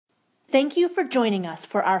Thank you for joining us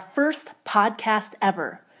for our first podcast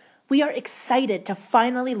ever. We are excited to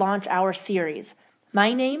finally launch our series.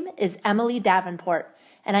 My name is Emily Davenport,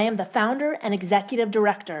 and I am the founder and executive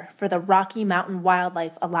director for the Rocky Mountain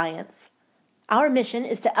Wildlife Alliance. Our mission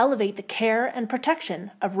is to elevate the care and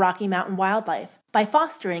protection of Rocky Mountain wildlife by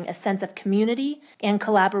fostering a sense of community and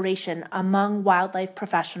collaboration among wildlife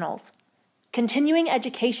professionals. Continuing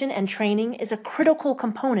education and training is a critical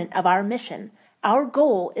component of our mission. Our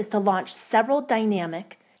goal is to launch several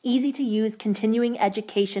dynamic, easy-to-use continuing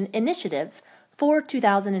education initiatives for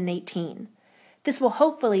 2018. This will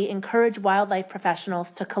hopefully encourage wildlife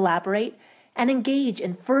professionals to collaborate and engage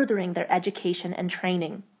in furthering their education and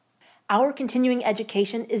training. Our continuing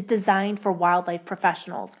education is designed for wildlife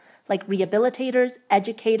professionals like rehabilitators,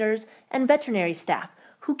 educators, and veterinary staff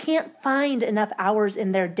who can't find enough hours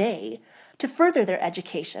in their day to further their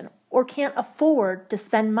education or can't afford to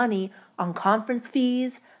spend money on conference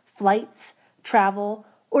fees, flights, travel,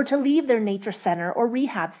 or to leave their nature center or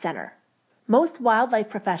rehab center. Most wildlife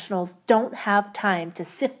professionals don't have time to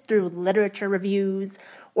sift through literature reviews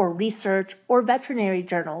or research or veterinary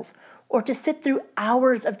journals or to sit through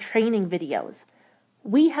hours of training videos.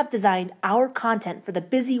 We have designed our content for the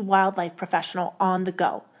busy wildlife professional on the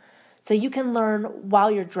go, so you can learn while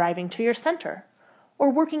you're driving to your center,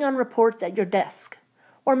 or working on reports at your desk,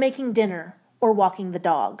 or making dinner, or walking the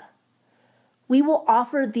dog. We will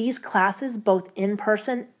offer these classes both in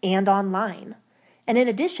person and online. And in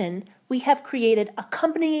addition, we have created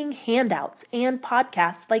accompanying handouts and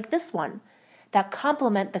podcasts like this one that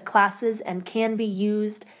complement the classes and can be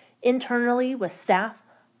used internally with staff,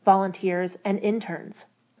 volunteers, and interns.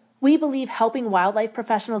 We believe helping wildlife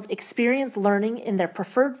professionals experience learning in their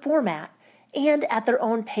preferred format and at their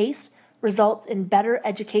own pace results in better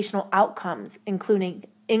educational outcomes, including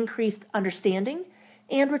increased understanding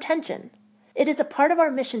and retention. It is a part of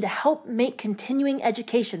our mission to help make continuing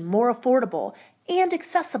education more affordable and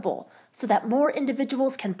accessible so that more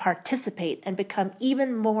individuals can participate and become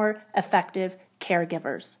even more effective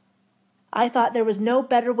caregivers. I thought there was no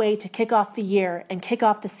better way to kick off the year and kick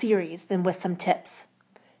off the series than with some tips.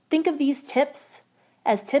 Think of these tips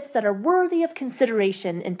as tips that are worthy of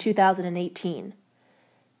consideration in 2018.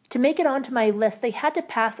 To make it onto my list, they had to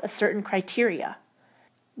pass a certain criteria.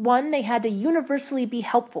 One, they had to universally be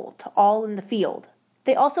helpful to all in the field.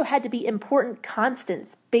 They also had to be important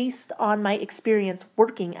constants based on my experience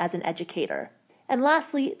working as an educator. And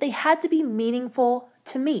lastly, they had to be meaningful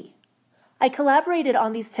to me. I collaborated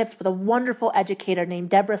on these tips with a wonderful educator named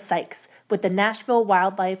Deborah Sykes with the Nashville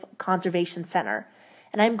Wildlife Conservation Center,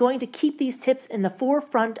 and I'm going to keep these tips in the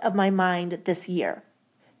forefront of my mind this year.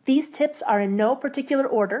 These tips are in no particular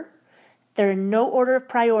order. They're in no order of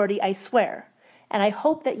priority, I swear. And I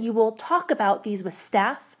hope that you will talk about these with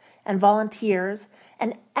staff and volunteers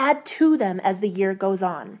and add to them as the year goes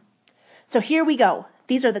on. So here we go.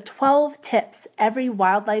 These are the 12 tips every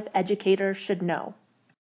wildlife educator should know.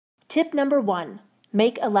 Tip number 1,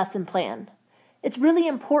 make a lesson plan. It's really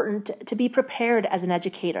important to be prepared as an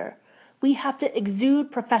educator. We have to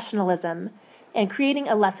exude professionalism, and creating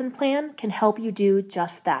a lesson plan can help you do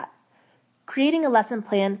just that. Creating a lesson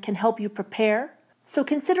plan can help you prepare, so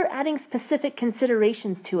consider adding specific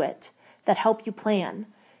considerations to it that help you plan.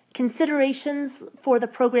 Considerations for the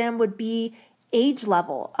program would be age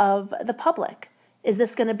level of the public. Is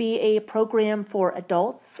this going to be a program for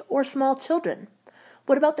adults or small children?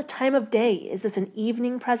 What about the time of day? Is this an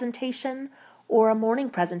evening presentation or a morning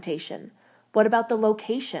presentation? What about the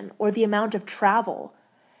location or the amount of travel?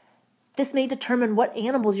 This may determine what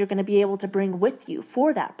animals you're going to be able to bring with you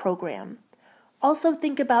for that program. Also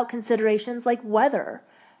think about considerations like weather.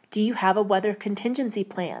 Do you have a weather contingency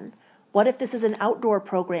plan? What if this is an outdoor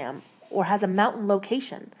program or has a mountain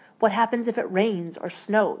location? What happens if it rains or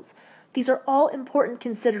snows? These are all important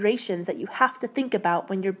considerations that you have to think about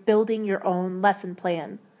when you're building your own lesson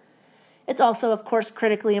plan. It's also, of course,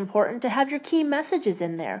 critically important to have your key messages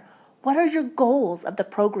in there. What are your goals of the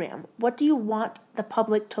program? What do you want the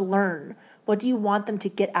public to learn? What do you want them to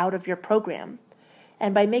get out of your program?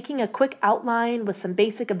 And by making a quick outline with some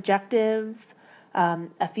basic objectives,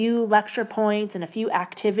 a few lecture points, and a few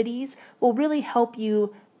activities will really help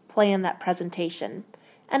you plan that presentation.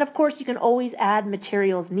 And of course, you can always add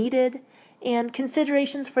materials needed and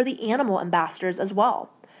considerations for the animal ambassadors as well.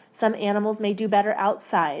 Some animals may do better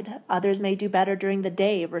outside, others may do better during the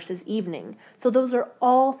day versus evening. So those are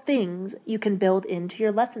all things you can build into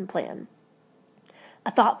your lesson plan.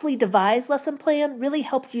 A thoughtfully devised lesson plan really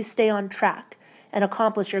helps you stay on track and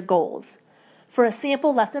accomplish your goals. For a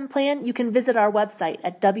sample lesson plan, you can visit our website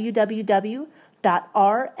at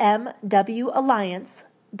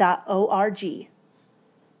www.rmwalliance.org.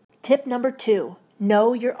 Tip number 2,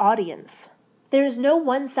 know your audience. There is no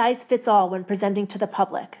one-size-fits-all when presenting to the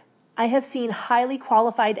public. I have seen highly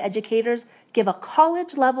qualified educators give a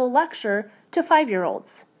college-level lecture to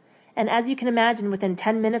 5-year-olds. And as you can imagine, within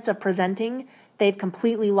 10 minutes of presenting, they've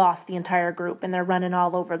completely lost the entire group and they're running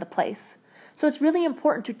all over the place. So it's really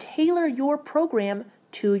important to tailor your program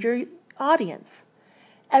to your audience.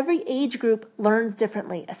 Every age group learns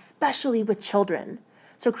differently, especially with children.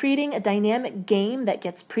 So creating a dynamic game that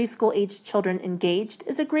gets preschool-aged children engaged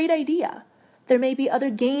is a great idea. There may be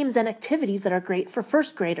other games and activities that are great for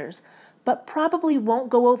first graders, but probably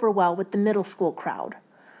won't go over well with the middle school crowd.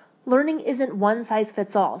 Learning isn't one size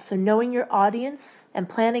fits all, so knowing your audience and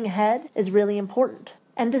planning ahead is really important.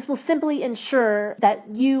 And this will simply ensure that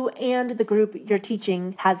you and the group you're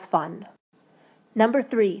teaching has fun. Number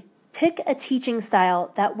 3, pick a teaching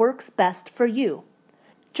style that works best for you.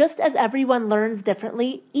 Just as everyone learns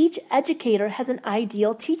differently, each educator has an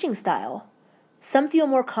ideal teaching style. Some feel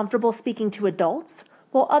more comfortable speaking to adults,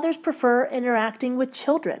 while others prefer interacting with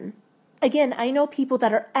children. Again, I know people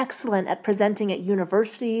that are excellent at presenting at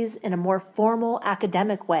universities in a more formal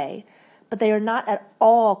academic way, but they are not at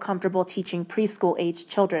all comfortable teaching preschool-aged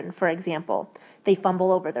children, for example. They fumble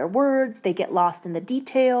over their words, they get lost in the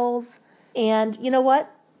details, and you know what?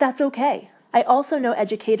 That's okay. I also know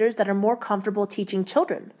educators that are more comfortable teaching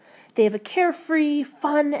children. They have a carefree,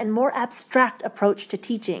 fun, and more abstract approach to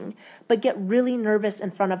teaching, but get really nervous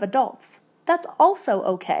in front of adults. That's also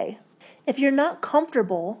okay. If you're not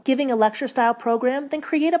comfortable giving a lecture-style program, then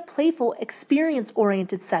create a playful,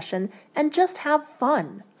 experience-oriented session and just have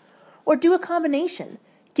fun. Or do a combination.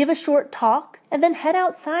 Give a short talk and then head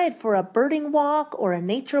outside for a birding walk or a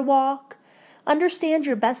nature walk. Understand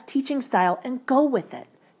your best teaching style and go with it.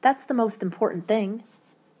 That's the most important thing.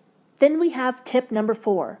 Then we have tip number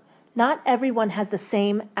 4. Not everyone has the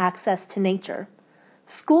same access to nature.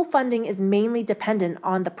 School funding is mainly dependent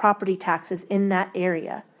on the property taxes in that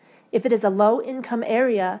area. If it is a low-income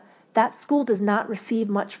area, that school does not receive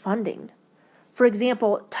much funding. For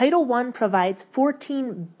example, Title I provides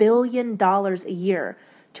 $14 billion a year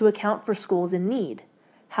to account for schools in need.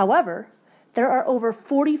 However, there are over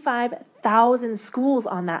 45,000 schools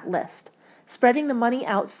on that list, spreading the money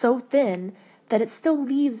out so thin that it still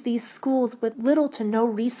leaves these schools with little to no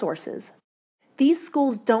resources. These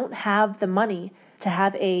schools don't have the money to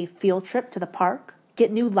have a field trip to the park,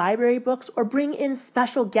 get new library books, or bring in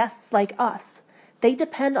special guests like us. They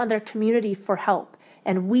depend on their community for help,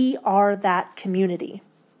 and we are that community.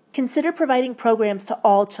 Consider providing programs to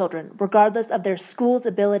all children, regardless of their school's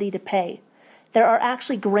ability to pay. There are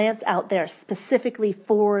actually grants out there specifically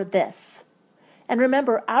for this. And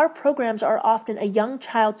remember, our programs are often a young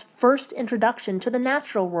child's first introduction to the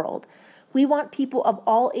natural world. We want people of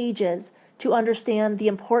all ages to understand the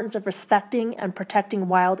importance of respecting and protecting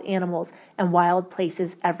wild animals and wild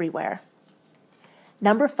places everywhere.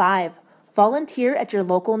 Number 5, volunteer at your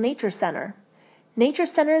local nature center. Nature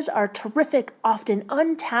centers are terrific, often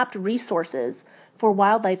untapped resources for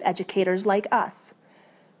wildlife educators like us.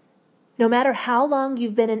 No matter how long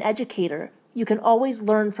you've been an educator, you can always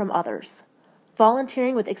learn from others.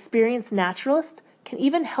 Volunteering with experienced naturalists can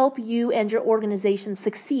even help you and your organization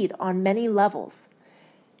succeed on many levels.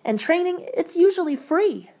 And training, it's usually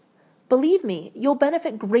free. Believe me, you'll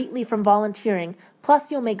benefit greatly from volunteering, plus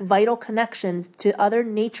you'll make vital connections to other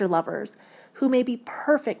nature lovers who may be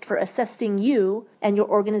perfect for assisting you and your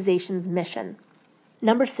organization's mission.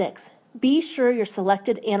 Number 6, be sure your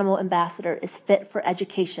selected animal ambassador is fit for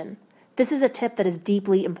education. This is a tip that is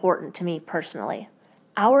deeply important to me personally.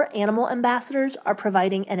 Our animal ambassadors are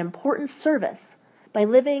providing an important service by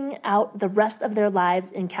living out the rest of their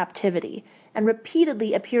lives in captivity and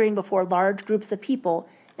repeatedly appearing before large groups of people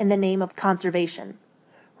in the name of conservation.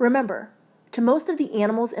 Remember, to most of the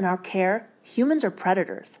animals in our care, humans are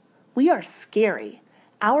predators. We are scary.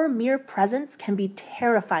 Our mere presence can be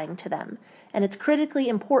terrifying to them, and it's critically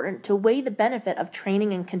important to weigh the benefit of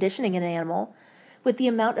training and conditioning an animal with the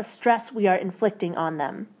amount of stress we are inflicting on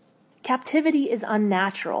them. Captivity is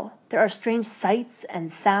unnatural. There are strange sights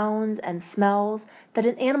and sounds and smells that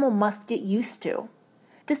an animal must get used to.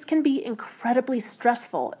 This can be incredibly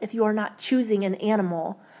stressful if you are not choosing an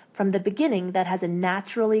animal from the beginning that has a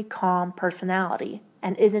naturally calm personality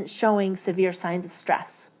and isn't showing severe signs of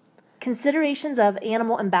stress. Considerations of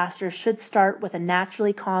animal ambassadors should start with a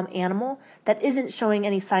naturally calm animal that isn't showing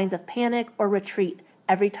any signs of panic or retreat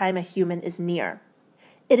every time a human is near.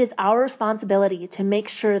 It is our responsibility to make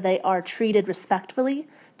sure they are treated respectfully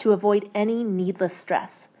to avoid any needless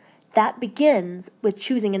stress. That begins with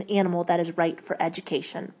choosing an animal that is right for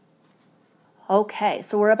education. Okay,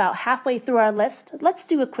 so we're about halfway through our list. Let's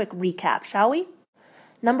do a quick recap, shall we?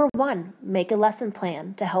 Number 1, make a lesson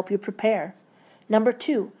plan to help you prepare. Number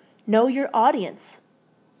 2, know your audience.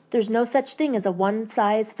 There's no such thing as a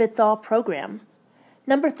one-size-fits-all program.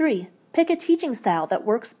 Number 3, pick a teaching style that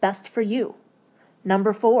works best for you.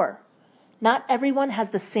 Number 4, not everyone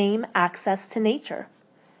has the same access to nature.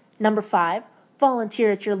 Number 5,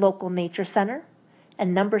 volunteer at your local nature center.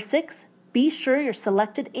 And number 6, be sure your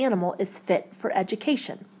selected animal is fit for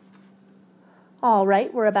education. All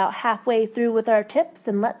right, we're about halfway through with our tips,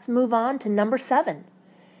 and let's move on to number 7.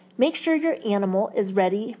 Make sure your animal is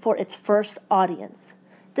ready for its first audience.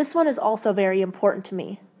 This one is also very important to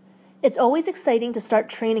me. It's always exciting to start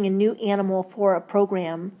training a new animal for a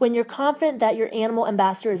program. When you're confident that your animal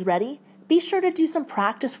ambassador is ready, be sure to do some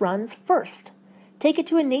practice runs first. Take it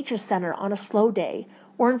to a nature center on a slow day,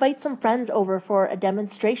 or invite some friends over for a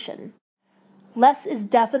demonstration. Less is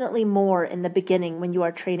definitely more in the beginning when you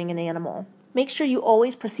are training an animal. Make sure you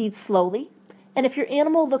always proceed slowly, and if your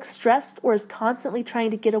animal looks stressed or is constantly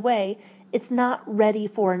trying to get away, it's not ready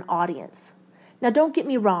for an audience. Now don't get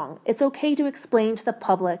me wrong, it's okay to explain to the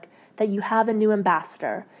public that you have a new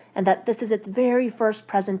ambassador and that this is its very first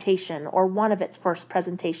presentation or one of its first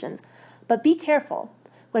presentations, but be careful.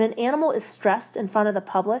 When an animal is stressed in front of the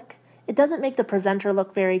public, it doesn't make the presenter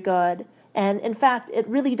look very good, and in fact, it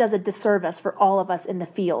really does a disservice for all of us in the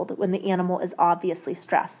field when the animal is obviously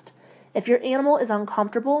stressed. If your animal is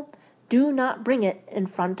uncomfortable, do not bring it in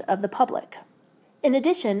front of the public. In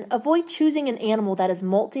addition, avoid choosing an animal that is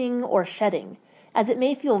molting or shedding, as it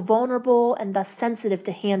may feel vulnerable and thus sensitive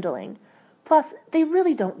to handling. Plus, they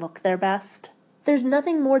really don't look their best. There's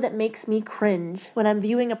nothing more that makes me cringe when I'm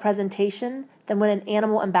viewing a presentation than when an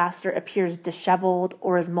animal ambassador appears disheveled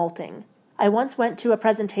or is molting. I once went to a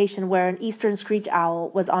presentation where an eastern screech owl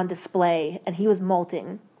was on display and he was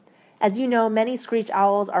molting. As you know, many screech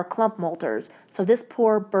owls are clump molters, so this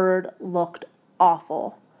poor bird looked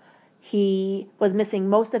awful. He was missing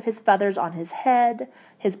most of his feathers on his head,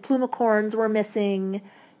 his plumicorns were missing.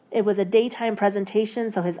 It was a daytime presentation,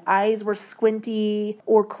 so his eyes were squinty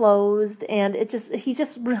or closed, and he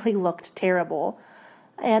just really looked terrible.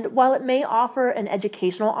 And while it may offer an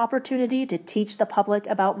educational opportunity to teach the public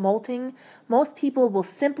about molting, most people will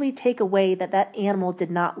simply take away that animal did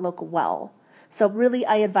not look well. So really,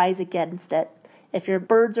 I advise against it. If your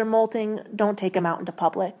birds are molting, don't take them out into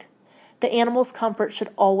public. The animal's comfort should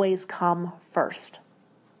always come first.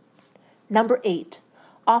 Number 8,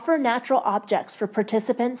 offer natural objects for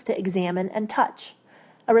participants to examine and touch.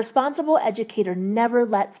 A responsible educator never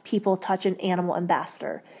lets people touch an animal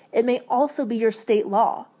ambassador. It may also be your state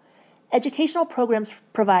law. Educational programs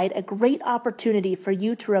provide a great opportunity for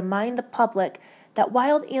you to remind the public that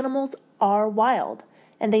wild animals are wild,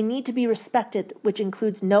 and they need to be respected, which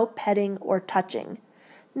includes no petting or touching.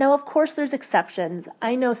 Now, of course, there's exceptions.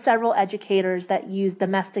 I know several educators that use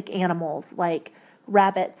domestic animals like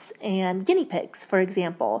rabbits and guinea pigs, for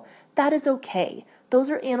example. That is okay.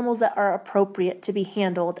 Those are animals that are appropriate to be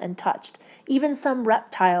handled and touched. Even some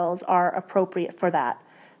reptiles are appropriate for that.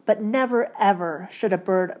 But never, ever should a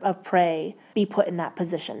bird of prey be put in that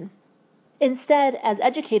position. Instead, as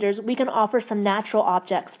educators, we can offer some natural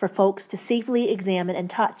objects for folks to safely examine and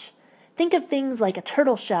touch. Think of things like a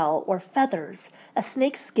turtle shell or feathers, a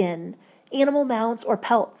snake's skin, animal mounts or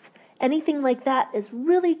pelts. Anything like that is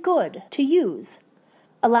really good to use.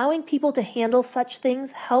 Allowing people to handle such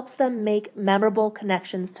things helps them make memorable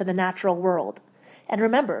connections to the natural world. And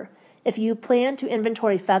remember, if you plan to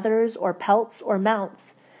inventory feathers or pelts or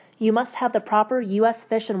mounts, you must have the proper U.S.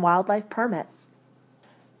 Fish and Wildlife permit.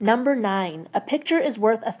 Number 9, a picture is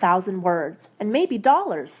worth 1,000 words, and maybe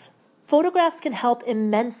dollars. Photographs can help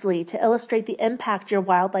immensely to illustrate the impact your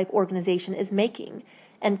wildlife organization is making,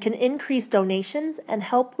 and can increase donations and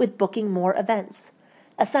help with booking more events.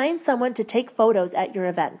 Assign someone to take photos at your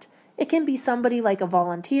event. It can be somebody like a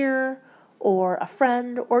volunteer, or a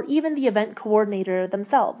friend, or even the event coordinator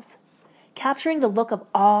themselves. Capturing the look of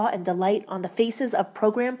awe and delight on the faces of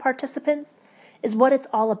program participants is what it's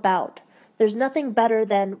all about. There's nothing better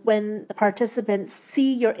than when the participants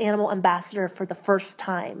see your animal ambassador for the first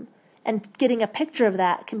time, and getting a picture of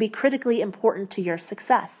that can be critically important to your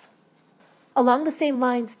success. Along the same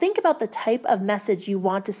lines, think about the type of message you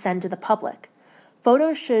want to send to the public.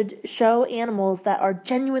 Photos should show animals that are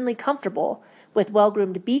genuinely comfortable with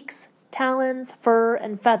well-groomed beaks, talons, fur,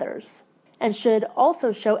 and feathers, and should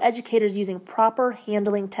also show educators using proper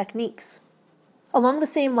handling techniques. Along the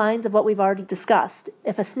same lines of what we've already discussed,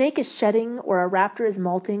 if a snake is shedding or a raptor is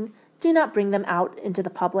molting, do not bring them out into the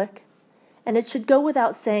public. And it should go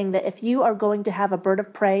without saying that if you are going to have a bird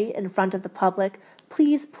of prey in front of the public,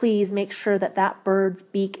 please make sure that bird's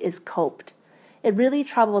beak is coped. It really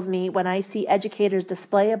troubles me when I see educators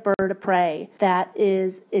display a bird of prey that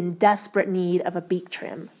is in desperate need of a beak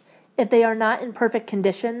trim. If they are not in perfect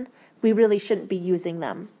condition, we really shouldn't be using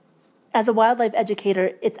them. As a wildlife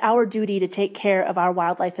educator, it's our duty to take care of our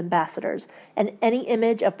wildlife ambassadors, and any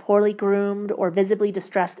image of poorly groomed or visibly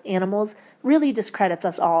distressed animals really discredits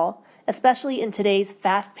us all, especially in today's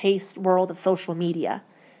fast-paced world of social media.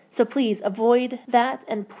 So please avoid that,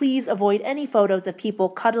 and please avoid any photos of people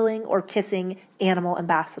cuddling or kissing animal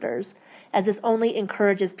ambassadors, as this only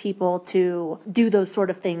encourages people to do those sort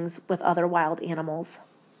of things with other wild animals.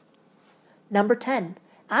 Number 10,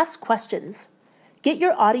 ask questions. Get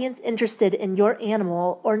your audience interested in your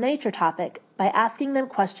animal or nature topic by asking them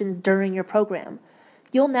questions during your program.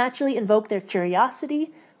 You'll naturally invoke their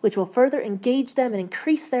curiosity, which will further engage them and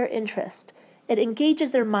increase their interest. It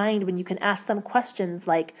engages their mind when you can ask them questions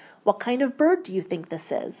like, what kind of bird do you think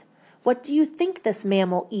this is? What do you think this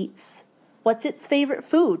mammal eats? What's its favorite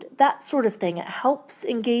food? That sort of thing. It helps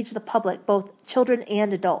engage the public, both children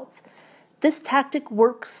and adults. This tactic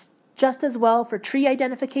works just as well for tree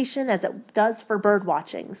identification as it does for bird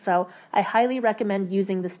watching, so I highly recommend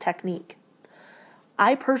using this technique.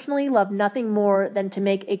 I personally love nothing more than to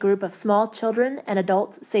make a group of small children and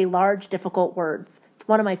adults say large, difficult words. It's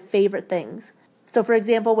one of my favorite things. So, for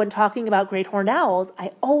example, when talking about great horned owls, I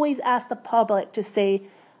always ask the public to say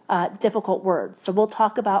difficult words. So we'll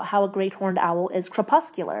talk about how a great horned owl is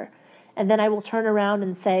crepuscular, and then I will turn around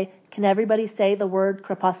and say, can everybody say the word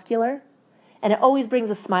crepuscular? And it always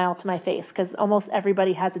brings a smile to my face because almost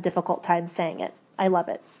everybody has a difficult time saying it. I love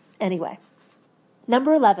it. Anyway.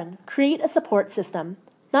 Number 11, create a support system.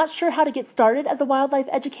 Not sure how to get started as a wildlife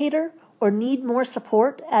educator or need more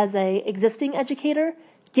support as an existing educator?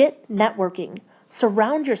 Get networking.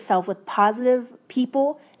 Surround yourself with positive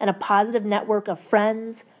people and a positive network of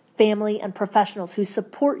friends, family, and professionals who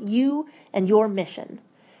support you and your mission.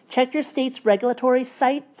 Check your state's regulatory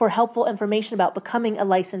site for helpful information about becoming a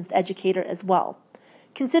licensed educator as well.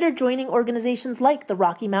 Consider joining organizations like the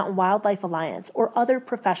Rocky Mountain Wildlife Alliance or other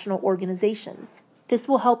professional organizations. This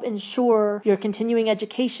will help ensure your continuing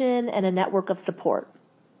education and a network of support.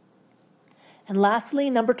 And lastly,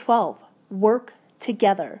 number 12, work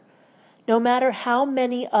together. No matter how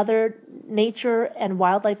many other nature and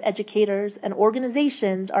wildlife educators and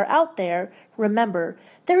organizations are out there, remember,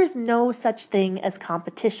 there is no such thing as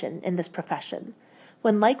competition in this profession.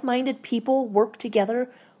 When like-minded people work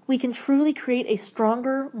together, we can truly create a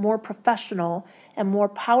stronger, more professional, and more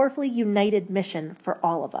powerfully united mission for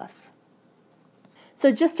all of us.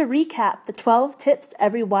 So just to recap the 12 tips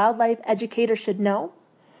every wildlife educator should know.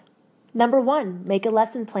 Number 1, make a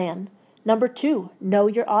lesson plan. Number 2, know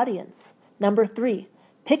your audience. Number 3,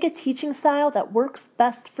 pick a teaching style that works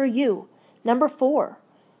best for you. Number 4,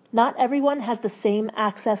 not everyone has the same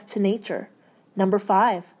access to nature. Number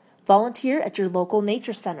 5, volunteer at your local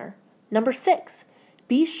nature center. Number 6,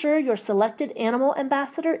 be sure your selected animal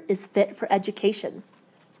ambassador is fit for education.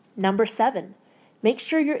 Number 7, make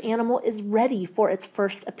sure your animal is ready for its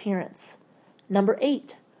first appearance. Number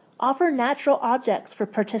 8, offer natural objects for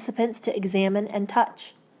participants to examine and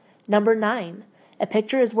touch. Number 9, a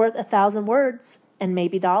picture is worth 1,000 words, and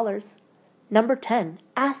maybe dollars. Number 10,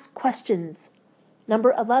 ask questions.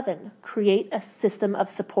 Number 11, create a system of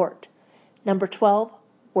support. Number 12,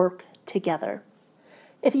 work together.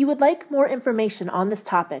 If you would like more information on this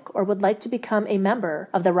topic or would like to become a member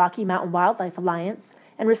of the Rocky Mountain Wildlife Alliance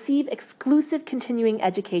and receive exclusive continuing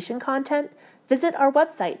education content, visit our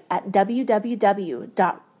website at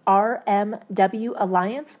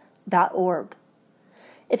www.rmwalliance.org.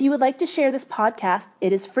 If you would like to share this podcast,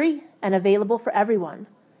 it is free and available for everyone.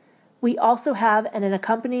 We also have an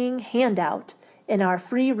accompanying handout in our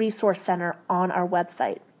free resource center on our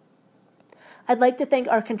website. I'd like to thank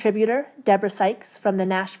our contributor, Deborah Sykes from the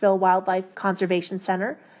Nashville Wildlife Conservation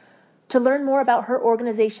Center. To learn more about her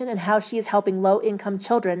organization and how she is helping low-income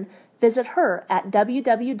children, visit her at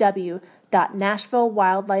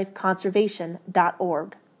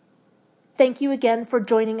www.nashvillewildlifeconservation.org. Thank you again for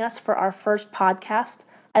joining us for our first podcast.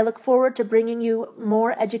 I look forward to bringing you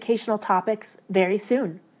more educational topics very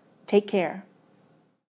soon. Take care.